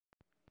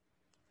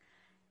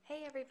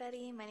Hey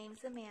everybody, my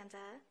name's Amanda.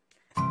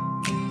 I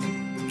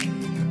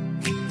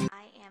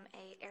am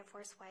a Air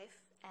Force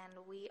wife and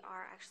we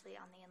are actually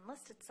on the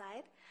enlisted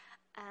side.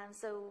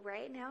 So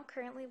right now,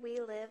 currently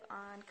we live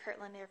on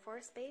Kirtland Air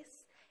Force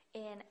Base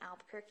in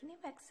Albuquerque, New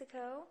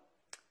Mexico.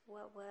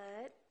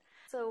 What?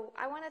 So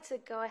I wanted to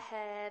go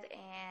ahead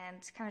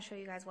and kind of show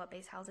you guys what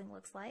base housing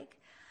looks like.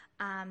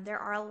 There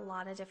are a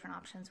lot of different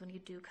options when you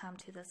do come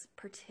to this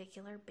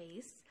particular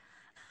base.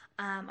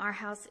 Our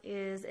house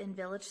is in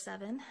Village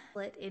 7,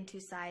 split into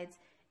sides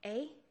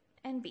A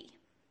and B.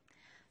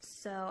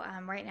 So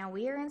right now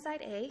we are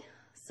inside A,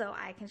 so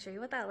I can show you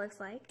what that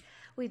looks like.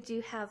 We do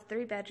have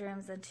 3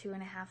 bedrooms and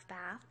 2.5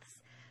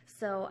 baths.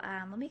 So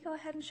let me go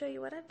ahead and show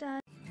you what I've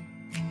done.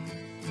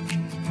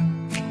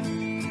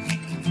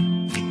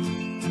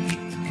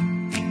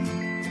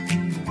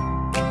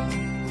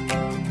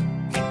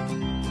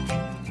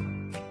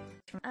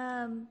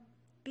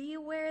 Be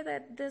aware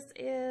that this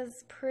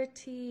is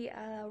pretty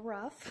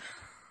rough,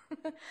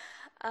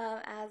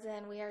 as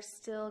in we are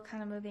still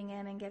kind of moving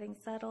in and getting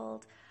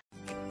settled.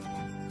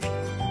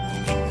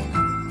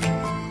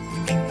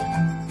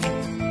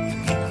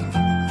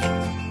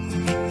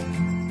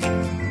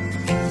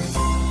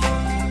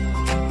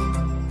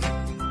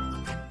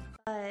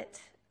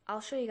 But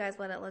I'll show you guys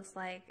what it looks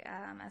like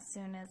as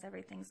soon as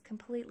everything's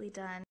completely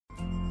done.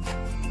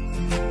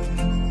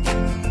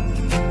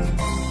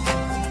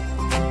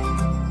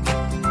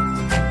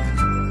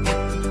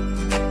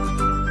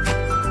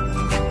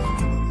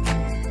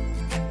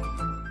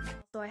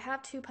 I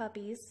have 2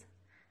 puppies,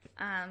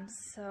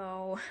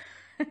 so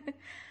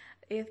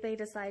if they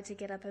decide to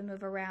get up and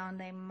move around,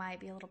 they might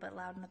be a little bit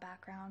loud in the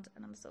background,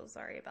 and I'm so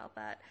sorry about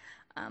that.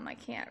 I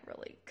can't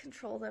really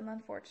control them,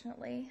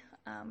 unfortunately.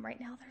 Right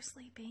now they're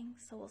sleeping,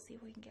 so we'll see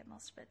if we can get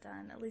most of it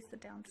done, at least the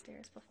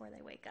downstairs, before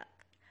they wake up.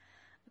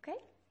 Okay?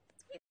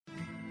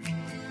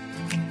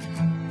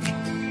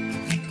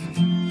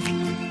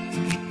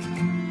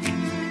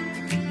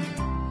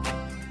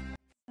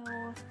 So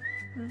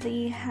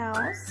the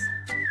house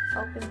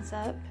opens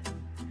up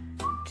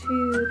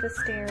to the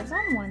stairs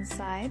on one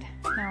side.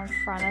 Now in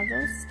front of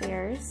those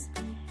stairs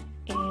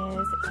is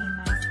a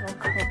nice little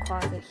coat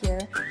closet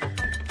here.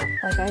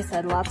 Like I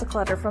said, lots of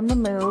clutter from the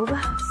move,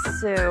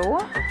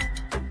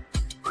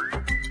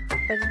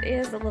 but it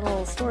is a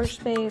little storage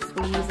space.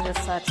 We use it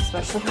as such,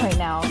 especially right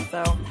now.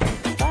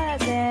 But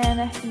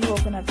then you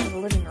open up to the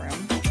living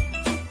room.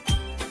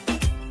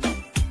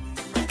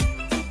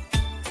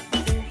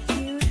 It's a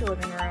huge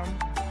living room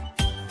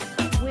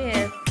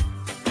with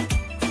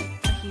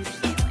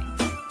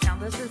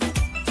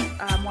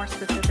more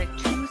specific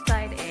to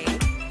side A.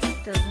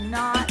 Does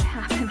not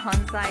happen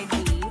on side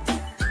B.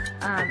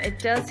 It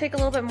does take a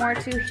little bit more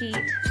to heat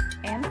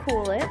and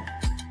cool it.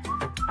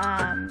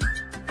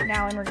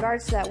 Now in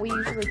regards to that, we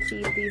usually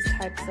keep these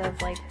types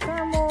of like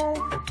thermal,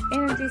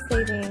 energy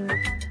saving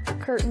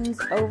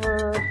curtains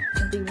over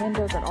the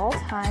windows at all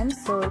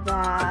times, so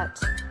that,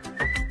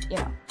 you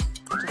know,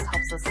 it just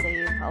helps us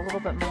save a little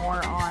bit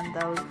more on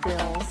those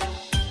bills.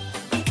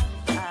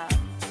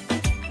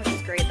 Which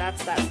is great.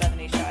 That's that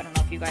 70s show. I don't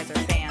know if you guys are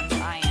fans.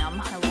 I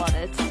am. I love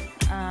it.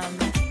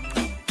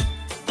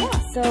 Yeah,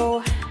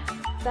 so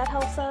that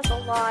helps us a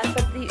lot.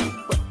 But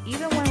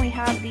even when we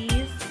have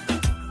these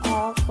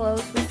all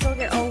closed, we still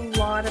get a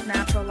lot of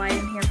natural light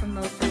in here from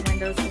those 3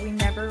 windows, so we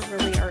never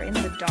really are in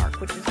the dark,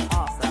 which is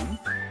awesome.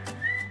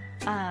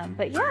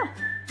 But yeah,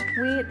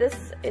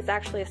 this is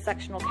actually a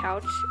sectional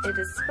couch. It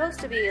is supposed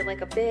to be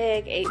like a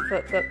big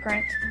 8-foot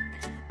footprint,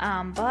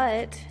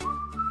 but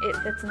it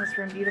fits in this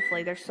room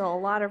beautifully. There's still a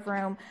lot of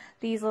room.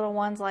 These little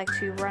ones like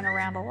to run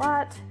around a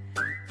lot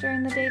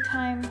during the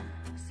daytime,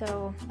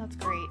 so that's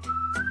great.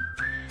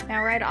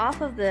 Now right off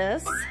of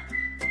this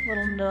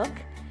little nook,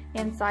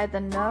 inside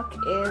the nook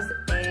is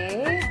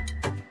a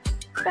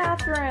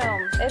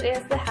bathroom. It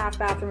is the half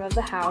bathroom of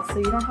the house, so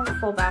you don't have a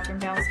full bathroom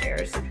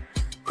downstairs,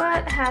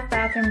 but half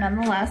bathroom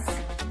nonetheless.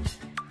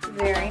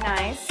 Very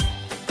nice.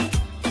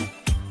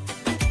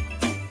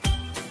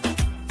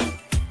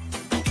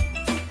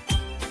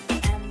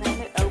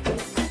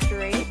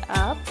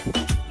 Up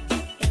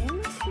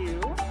into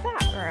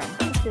that room,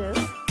 which is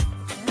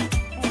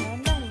kitchen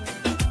and dining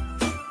room.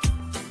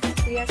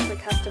 We actually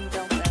custom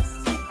built this,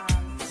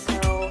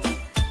 so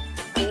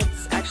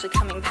it's actually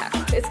coming back.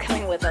 It's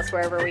coming with us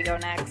wherever we go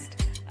next.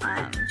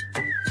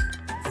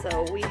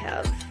 So we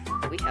have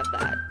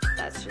that.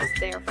 That's just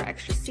there for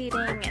extra seating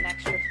and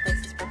extra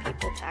places for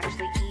people to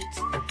actually eat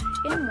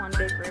in one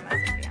big room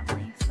as a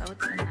family. So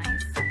it's been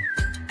nice.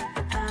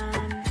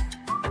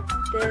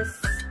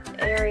 This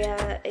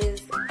area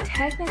is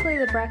technically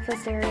the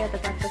breakfast area, the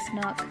breakfast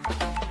nook.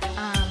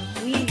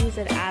 We use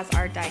it as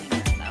our dining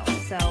room though.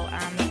 So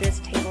this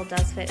table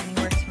does fit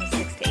anywhere from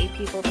 6 to 8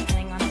 people,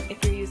 depending on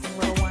if you're using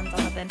little ones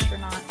on the bench or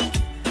not.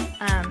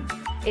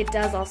 It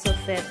does also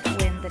fit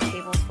when the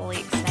table's fully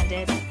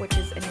extended, which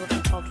is anywhere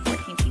from 12 to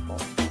 14 people.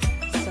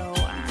 So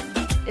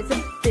it's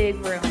a big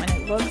room and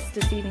it looks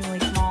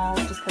deceivingly small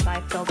just because I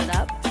filled it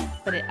up,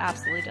 but it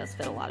absolutely does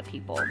fit a lot of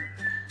people.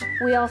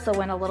 We also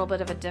went a little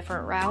bit of a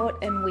different route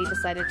and we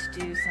decided to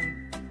do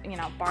some you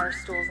know, bar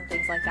stools and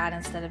things like that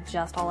instead of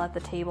just all at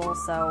the table.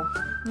 So,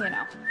 you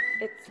know,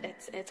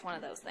 it's one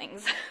of those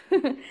things.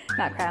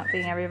 Not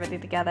cramping everybody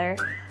together.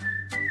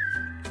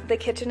 The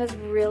kitchen is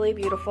really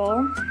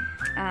beautiful,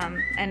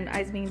 and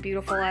I mean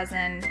beautiful as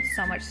in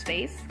so much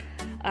space.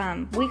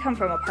 We come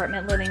from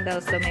apartment living though,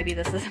 so maybe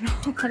this isn't a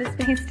whole lot of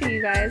space to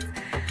you guys.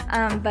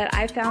 But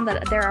I found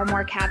that there are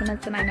more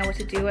cabinets than I know what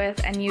to do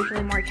with, and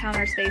usually more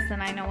counter space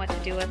than I know what to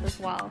do with as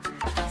well.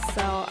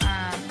 So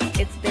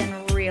it's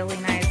been really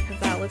nice because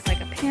that looks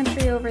like a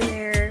pantry over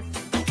there.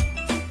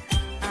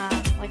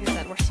 Like I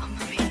said, we're still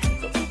moving in,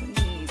 so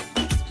please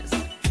just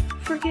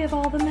forgive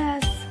all the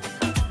mess.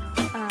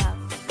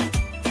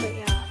 But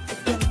yeah,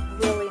 it's been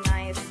really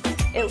nice.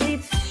 It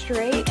leads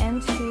straight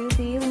into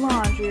the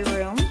laundry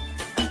room.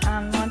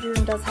 Laundry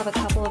room does have a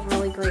couple of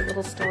really great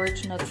little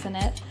storage nooks in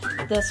it.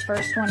 This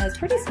first one is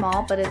pretty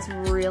small, but it's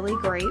really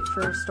great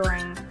for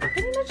storing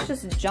pretty much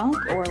just junk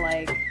or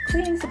like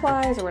cleaning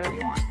supplies or whatever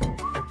you want.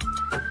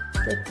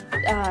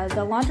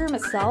 The laundry room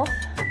itself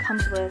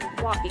comes with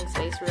walking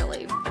space,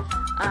 really.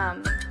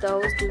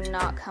 Those do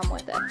not come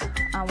with it.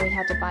 We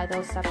had to buy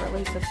those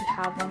separately, so if you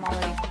have them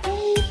already,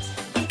 great.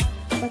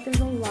 But there's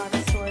a lot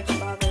of storage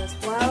above it as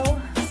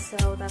well,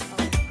 so that's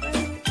always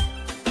great.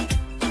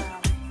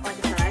 Like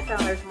I said, I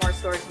found there's more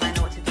storage than I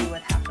know what to do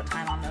with half the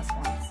time on this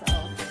one. So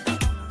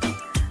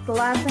the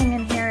last thing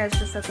in here is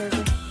just that there's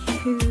a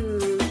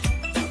huge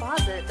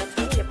closet that's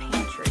really a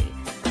pantry.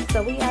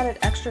 So we added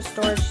extra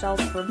storage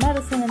shelves for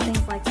medicine and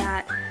things like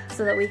that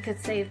so that we could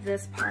save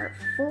this part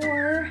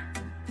for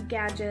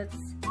gadgets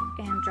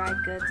and dried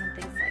goods and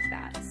things like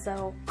that.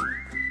 So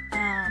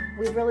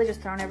we've really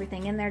just thrown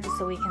everything in there just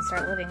so we can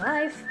start living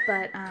life,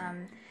 but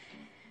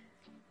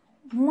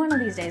one of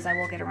these days I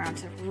will get around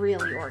to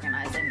really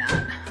organizing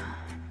that.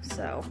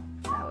 So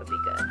that would be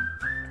good.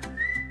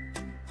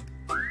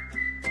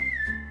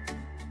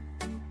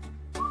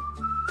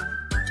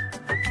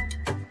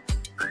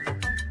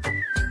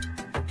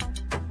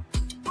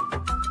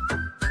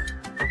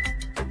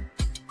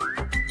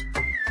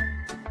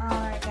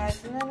 Alright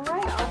guys, and then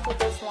right off of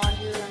this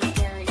laundry room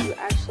here, you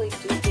actually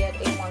do get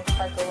a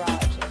one-car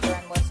garage if you're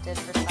enlisted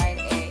for side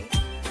A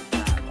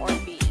or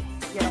B. You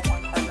get a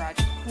one-car garage.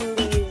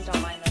 Please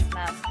don't mind this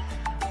mess.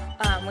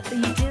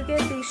 You do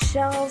get these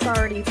shelves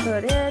already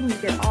put in. You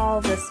get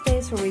all this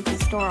space where we can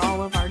store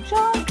all of our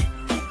junk.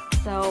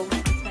 So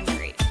it's been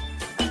great.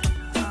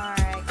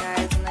 Alright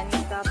guys, and then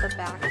you've got the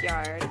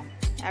backyard.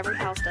 Every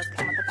house does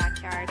come with a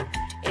backyard.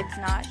 It's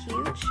not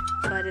huge,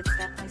 but it's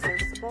definitely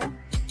serviceable.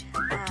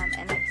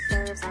 And it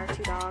serves our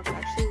two dogs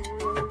actually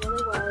really,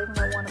 really well, even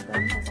though one of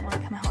them doesn't want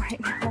to come out right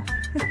now.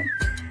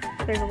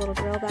 There's a little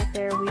grill back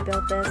there. We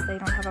built this. They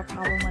don't have a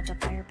problem with the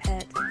fire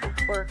pit.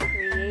 We're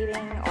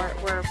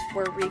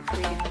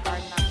recreating the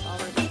garden that's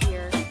already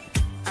here. So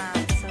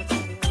it's going to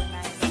be really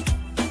nice.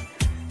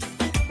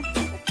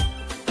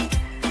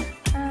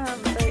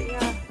 But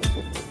yeah. So,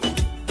 it's really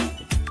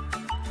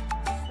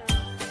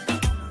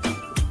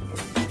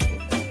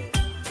great.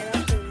 It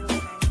actually is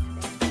really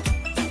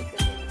nice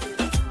today.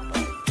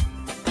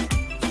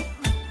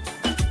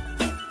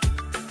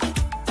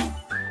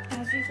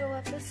 As you go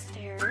up the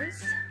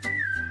stairs,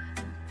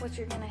 what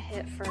you're going to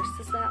hit first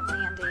is that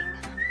landing.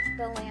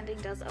 The landing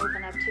does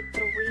open up to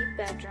 3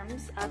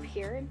 bedrooms up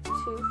here,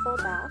 2 full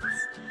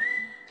baths.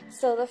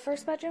 So the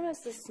first bedroom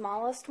is the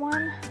smallest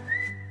one.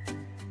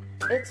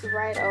 It's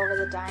right over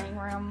the dining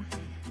room,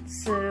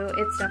 so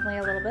it's definitely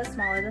a little bit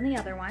smaller than the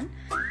other one,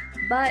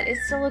 but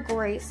it's still a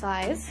great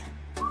size.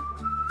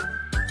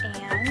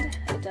 And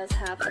it does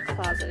have a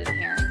closet in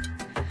here.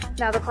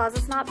 Now the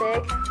closet's not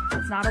big,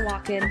 it's not a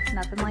walk-in,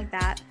 nothing like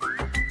that,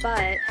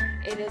 but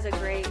it's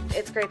great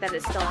that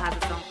it still has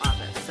its own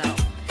closet, so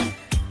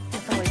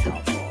it's always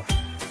helpful.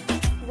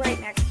 Right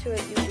next to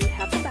it you do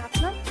have the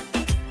bathroom.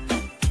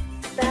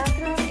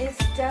 Bathroom is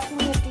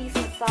definitely a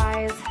decent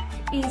size,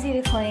 easy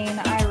to clean.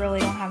 I really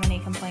don't have any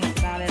complaints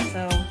about it,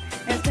 so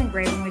it's been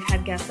great when we've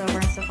had guests over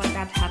and stuff like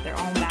that to have their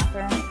own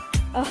bathroom.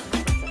 Oh,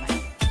 it's so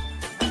nice.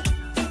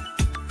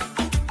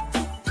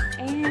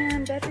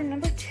 And bedroom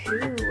number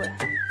 2.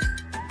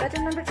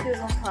 Bedroom number 2 is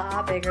a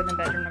lot bigger than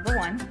bedroom number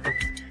 1.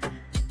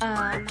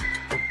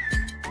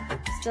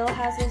 Still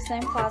has those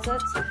same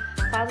closets.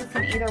 Closets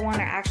in either one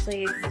are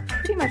actually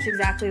pretty much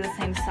exactly the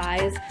same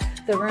size.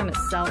 The room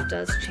itself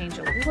does change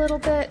a little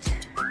bit,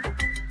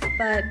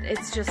 but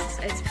it's pretty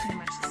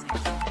much the same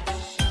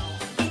size, so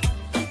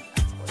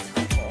that's what's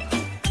helpful.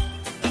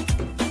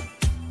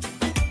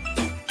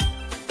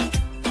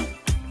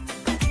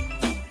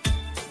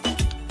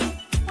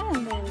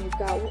 And then you've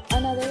got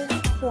another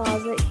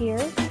closet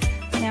here.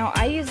 Now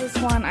I use this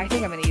one, I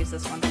think I'm going to use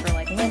this one for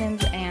like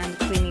linens and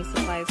cleaning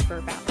supplies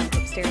for bathrooms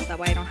upstairs. That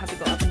way I don't have to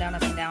go up and down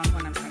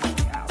when I'm trying to clean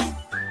the house.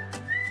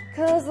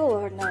 Because the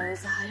Lord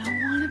knows I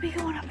don't want to be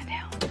going up and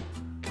down.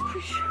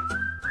 Whoosh.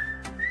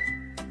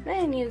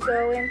 Then you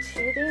go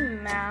into the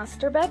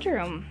master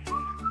bedroom.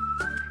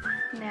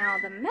 Now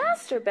the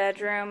master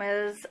bedroom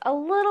is a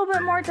little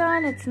bit more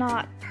done. It's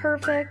not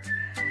perfect.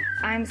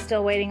 I'm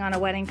still waiting on a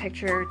wedding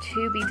picture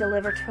to be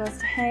delivered to us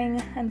to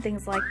hang and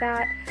things like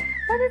that.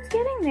 but it's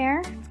getting there.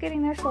 It's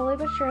getting there slowly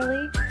but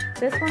surely.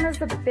 This one is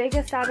the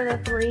biggest out of the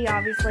three.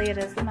 Obviously, it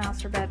is the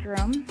master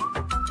bedroom.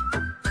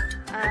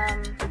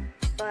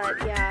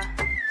 But yeah,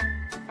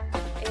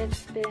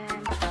 it's been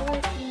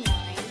pretty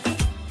nice.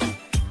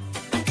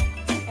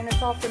 And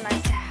it's also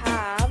nice to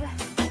have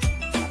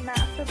a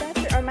master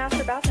bedroom, or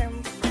master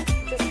bathroom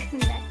just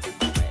connected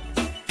to it.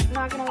 I'm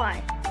not gonna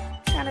lie,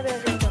 kind of been a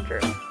dream come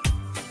true.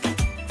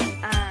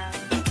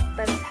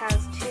 But it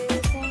has two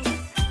sinks,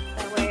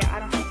 that way I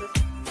don't have to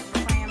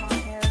cram on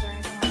his or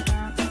anything like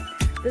that.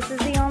 This is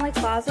the only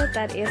closet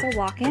that is a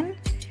walk-in.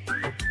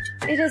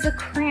 It is a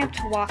cramped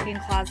walk-in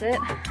closet.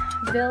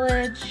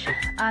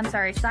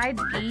 Side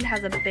B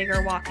has a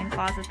bigger walk-in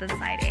closet than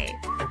side A.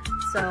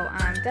 So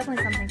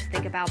definitely something to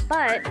think about.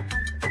 But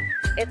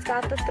it's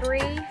got the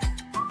three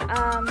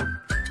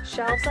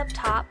shelves up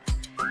top.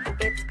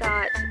 It's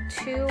got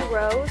 2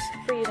 rows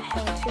for you to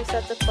hang 2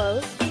 sets of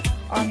clothes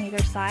on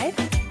either side.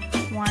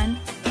 1,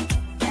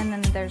 and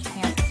then there's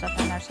pants and stuff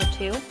in there, so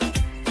 2.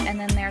 And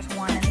then there's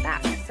 1 in the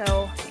back.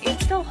 So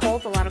it still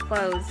holds a lot of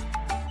clothes.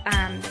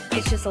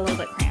 It's just a little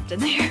bit cramped in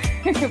there,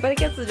 but it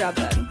gets the job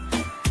done.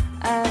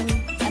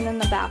 And then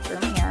the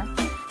bathroom here.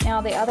 Now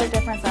the other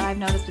difference that I've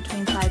noticed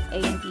between sides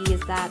A and B is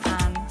that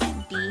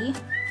B,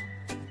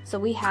 so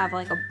we have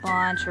like a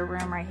bunch of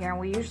room right here, and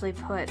we usually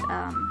put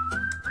a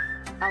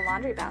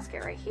laundry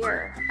basket right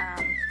here.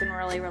 It's been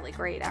really, really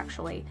great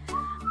actually.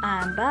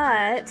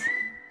 But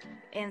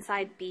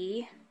inside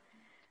B,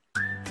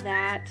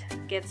 that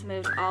gets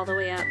moved all the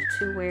way up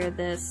to where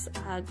this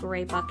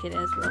gray bucket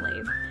is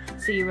really.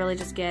 So you really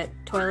just get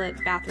toilet,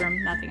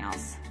 bathroom, nothing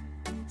else.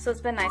 So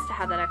it's been nice to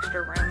have that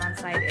extra room on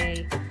side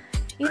A.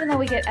 Even though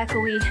we get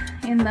echoey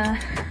in the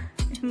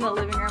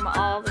living room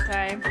all the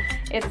time,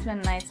 it's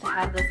been nice to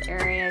have this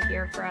area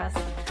here for us.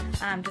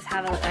 Just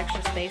have an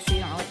extra space so you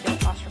don't really feel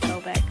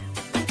claustrophobic.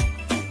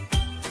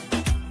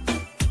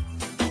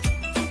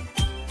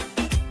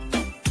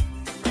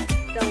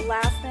 The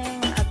last thing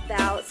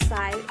about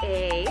side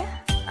A,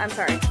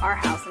 our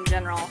house in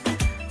general,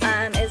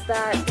 is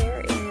that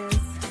there is,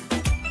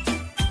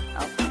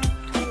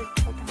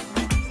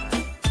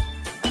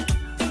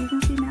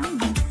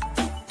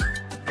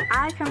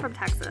 I come from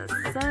Texas,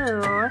 so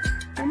there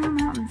are no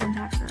mountains in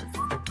Texas,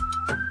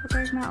 but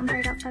there's mountains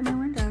right outside my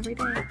window every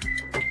day,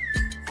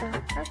 so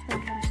that's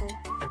been kind of cool.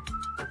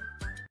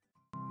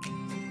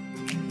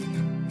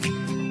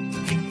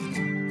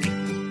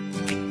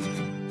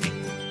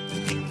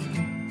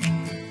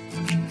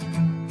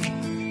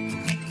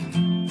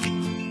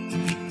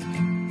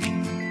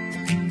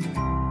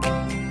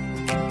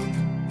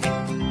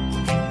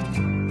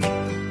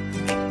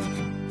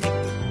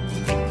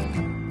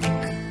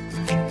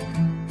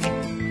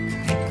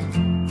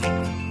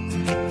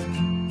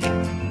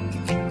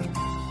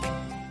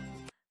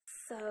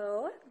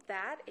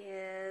 That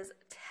is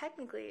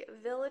technically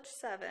Village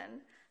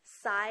 7,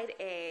 Side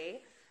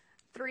A,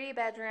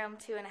 3-bedroom,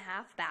 2.5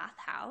 bath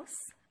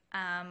house.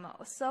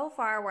 So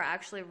far, we're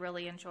actually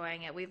really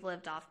enjoying it. We've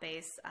lived off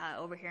base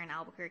over here in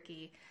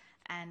Albuquerque,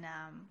 and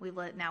we've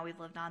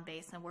lived on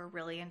base, and we're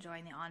really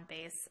enjoying the on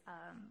base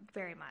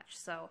very much.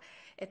 So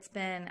it's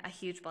been a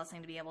huge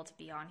blessing to be able to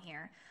be on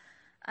here.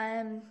 So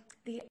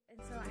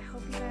I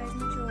hope you guys